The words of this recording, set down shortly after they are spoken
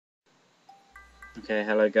Okay,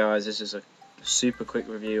 hello guys, this is a super quick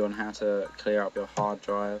review on how to clear up your hard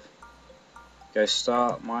drive. Go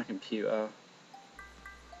start my computer,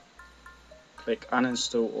 click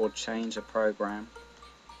uninstall or change a program,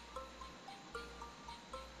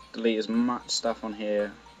 delete as much stuff on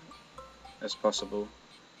here as possible,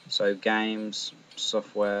 so games,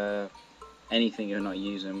 software, anything you're not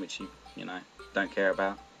using which you don't care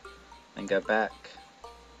about. Then go back,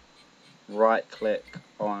 right click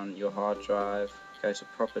on your hard drive, go to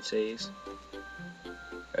properties,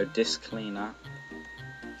 go disk cleanup.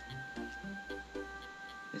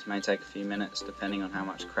 This may take a few minutes depending on how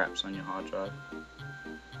much crap's on your hard drive.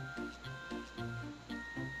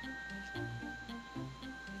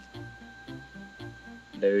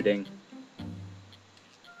 Loading.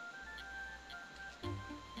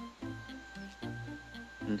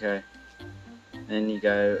 Okay. Then you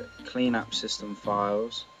go clean up system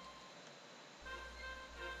files.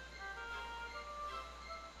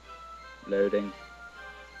 Loading.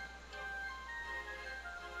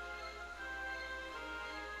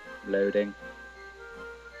 Loading.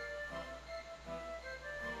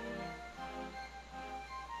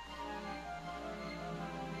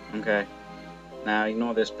 Okay. Now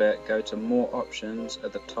ignore this bit, go to more options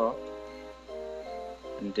at the top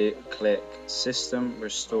and click system,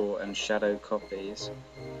 restore and shadow copies.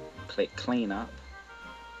 Click cleanup.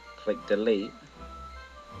 Click delete.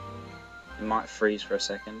 It might freeze for a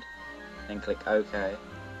second. Then click OK.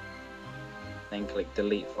 Then click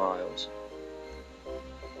delete files.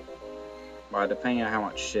 Right, depending on how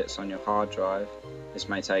much shit's on your hard drive, this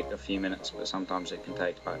may take a few minutes, but sometimes it can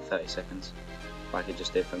take about 30 seconds, like it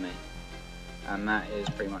just did for me. And that is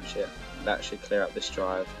pretty much it. That should clear up this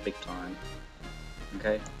drive big time.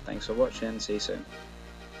 Okay, thanks for watching, see you soon.